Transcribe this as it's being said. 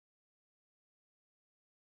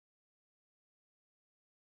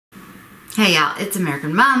Hey y'all, it's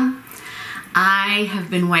American Mom. I have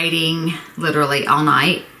been waiting literally all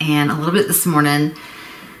night and a little bit this morning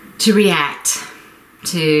to react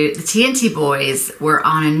to the TNT boys. We're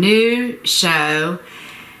on a new show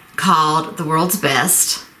called The World's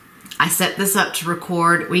Best. I set this up to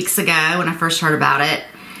record weeks ago when I first heard about it.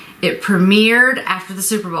 It premiered after the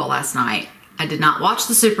Super Bowl last night. I did not watch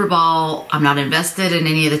the Super Bowl. I'm not invested in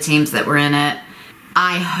any of the teams that were in it.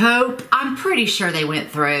 I'm pretty sure they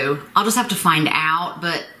went through. I'll just have to find out,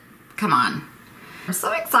 but come on. I'm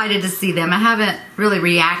so excited to see them. I haven't really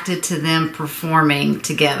reacted to them performing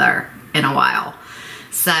together in a while.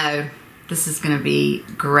 So this is gonna be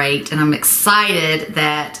great, and I'm excited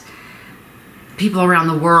that people around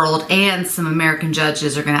the world and some American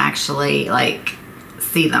judges are gonna actually like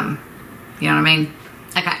see them. You know what I mean?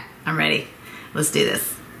 Okay, I'm ready. Let's do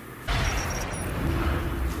this.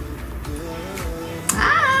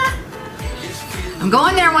 I'm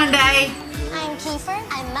going there one day. I'm Kiefer.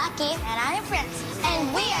 I'm Maki. And I'm Francis.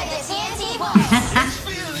 And we are the TNT boys.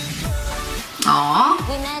 Aww.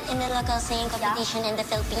 We met in the local singing competition in the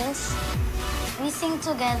Philippines. We sing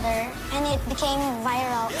together and it became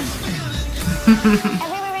viral.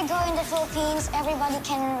 Everywhere we go in the Philippines, everybody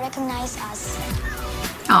can recognize us.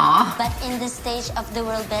 Aww. But in the stage of the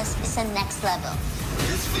World Best is the next level.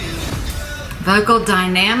 Vocal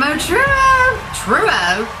Dynamo Trio.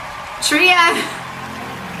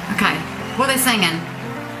 Okay, what are they singing?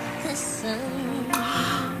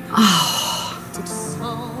 Oh.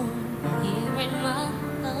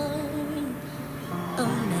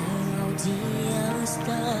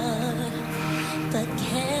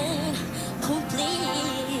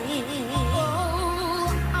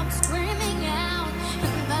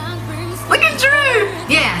 Look at Drew!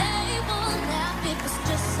 Yeah.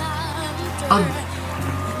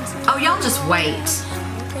 Oh, y'all just wait.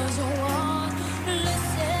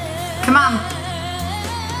 Come on.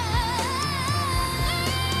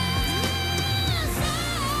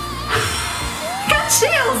 Got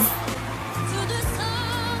chills.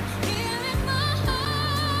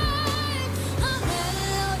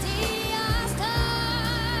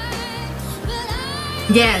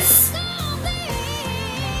 Yes.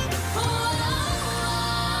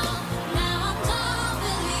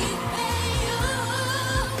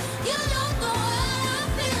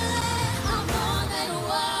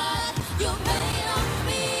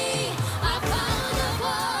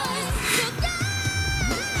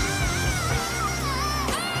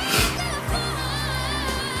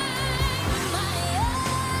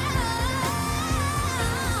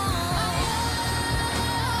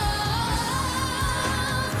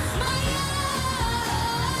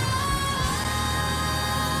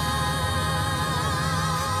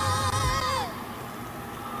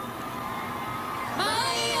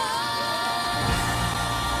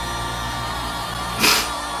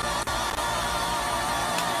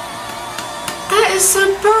 That is so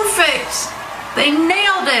perfect. They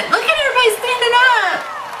nailed it. Look at everybody standing up.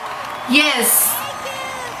 Yes.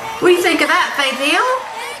 What do you think of that, Faith Hill?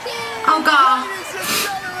 Oh, God. Ladies and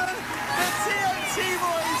gentlemen, the TNT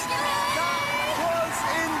boys. That was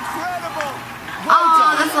incredible.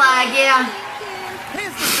 Oh, the flag, yeah.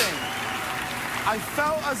 Here's the thing. I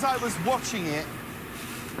felt as I was watching it,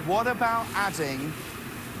 what about adding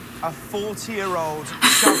a 40-year-old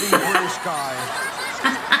chubby British guy?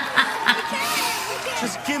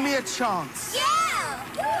 Just give me a chance. Yeah!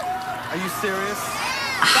 Are you serious?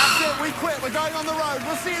 That's it, we quit. We're going on the road.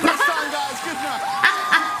 We'll see you next time, guys. Good night.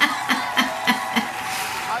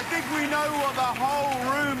 I think we know what the whole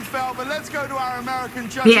room felt, but let's go to our American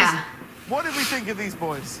judges. Yeah. What did we think of these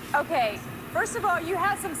boys? Okay, first of all, you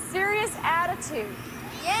have some serious attitude.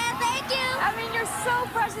 Yeah, thank you. I mean, you're so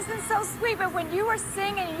precious and so sweet, but when you were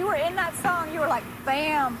singing and you were in that song, you were like,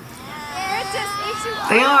 bam. It just eats you up.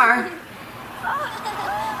 They are.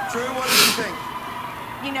 Drew, what did you think?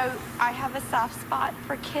 You know, I have a soft spot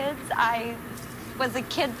for kids. I was a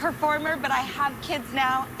kid performer, but I have kids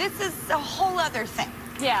now. This is a whole other thing.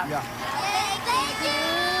 Yeah. Thank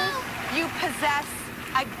you. You possess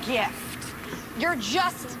a gift. You're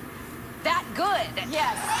just that good.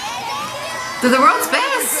 Yes. They're the world's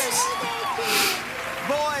best.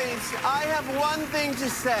 Boys, I have one thing to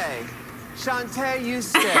say. Shantae, you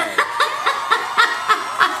stay.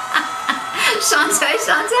 Shantae.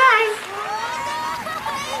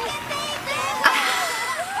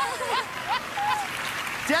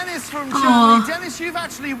 Dennis from Germany. Dennis, you've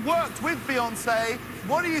actually worked with Beyonce.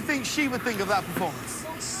 What do you think she would think of that performance?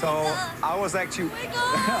 So I was actually...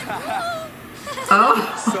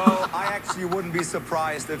 Oh. So I actually wouldn't be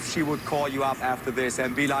surprised if she would call you up after this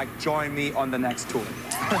and be like, join me on the next tour.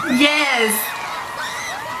 Yes.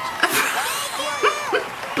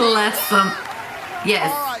 Bless them.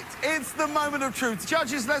 Yes. All right, it's the moment of truth.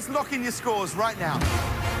 Judges, let's lock in your scores right now.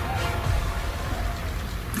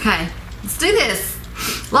 Okay, let's do this.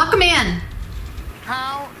 Lock them in.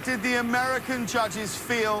 How did the American judges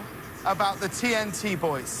feel about the TNT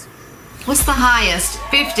boys? What's the highest?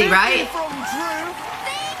 50, right? From Drew.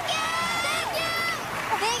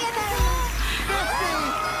 Thank you, Mary.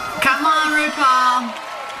 50 Come on, RuPaul.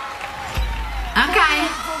 Okay.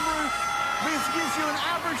 from Ruth. This gives you an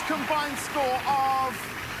average combined score of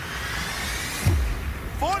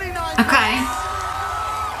 49 Okay. points.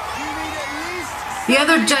 You need at least The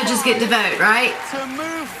other judges get to vote, right? to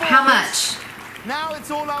move forward. How much? Now it's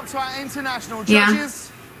all up to our international Yeah.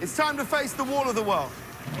 judges. It's time to face the wall of the world.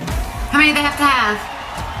 How many do they have to have?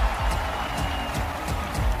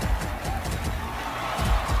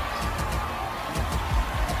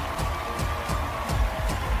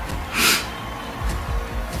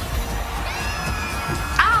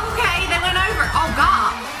 Oh, okay, they went over. Oh,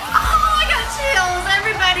 God. Oh, I got chills.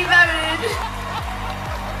 Everybody voted.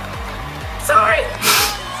 Sorry.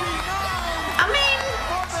 I mean,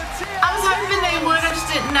 I was hoping they would. I just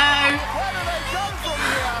didn't know. Where do they go from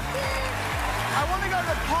here? I want to go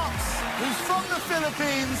to Pops, who's from the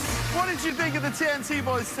Philippines. What did you think of the TNT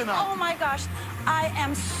boys tonight? Oh my gosh, I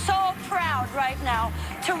am so proud right now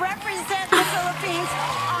to represent the Philippines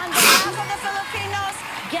on behalf of the Filipinos.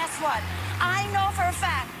 Guess what? I know for a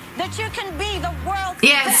fact that you can be the world's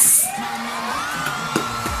Yes.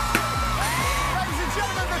 Ladies and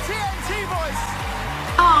gentlemen, the TNT boys.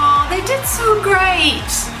 Oh, they did so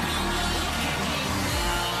great.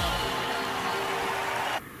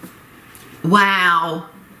 Wow.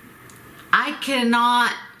 I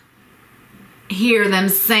cannot hear them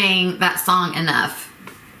sing that song enough.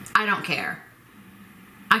 I don't care.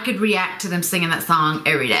 I could react to them singing that song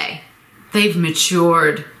every day. They've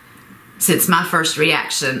matured since my first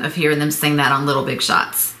reaction of hearing them sing that on Little Big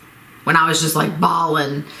Shots. When I was just like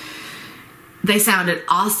bawling. They sounded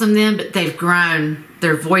awesome then, but they've grown.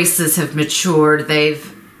 Their voices have matured.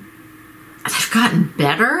 They've gotten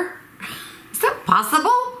better. Is that possible?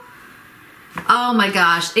 Oh my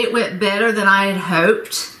gosh, it went better than I had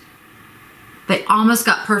hoped. They almost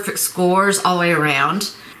got perfect scores all the way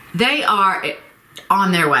around. They are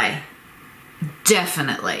on their way.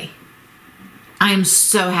 Definitely. I am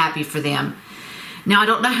so happy for them. Now, I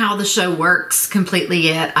don't know how the show works completely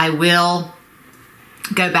yet. I will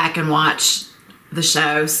go back and watch the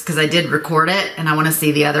shows because I did record it and I want to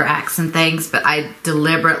see the other acts and things, but I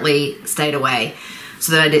deliberately stayed away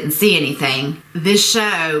so that I didn't see anything. This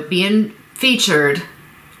show being featured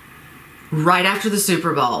right after the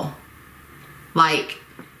Super Bowl, like,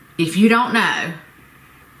 if you don't know,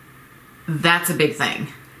 that's a big thing.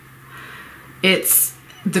 It's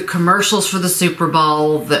the commercials for the Super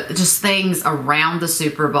Bowl, just things around the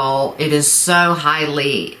Super Bowl. It is so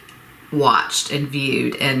highly watched and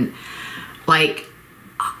viewed, and like,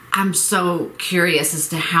 I'm so curious as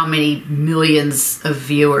to how many millions of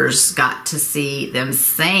viewers got to see them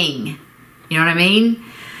sing. You know what I mean?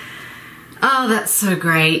 Oh, that's so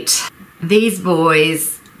great. These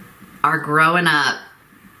boys are growing up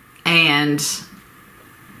and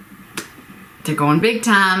they're going big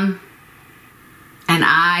time. And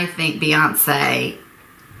I think Beyonce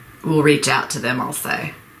will reach out to them also.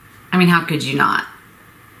 I mean, how could you not?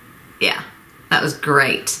 Yeah, that was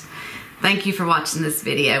great. Thank you for watching this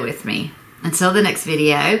video with me. Until the next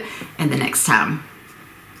video and the next time.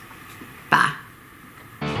 Bye.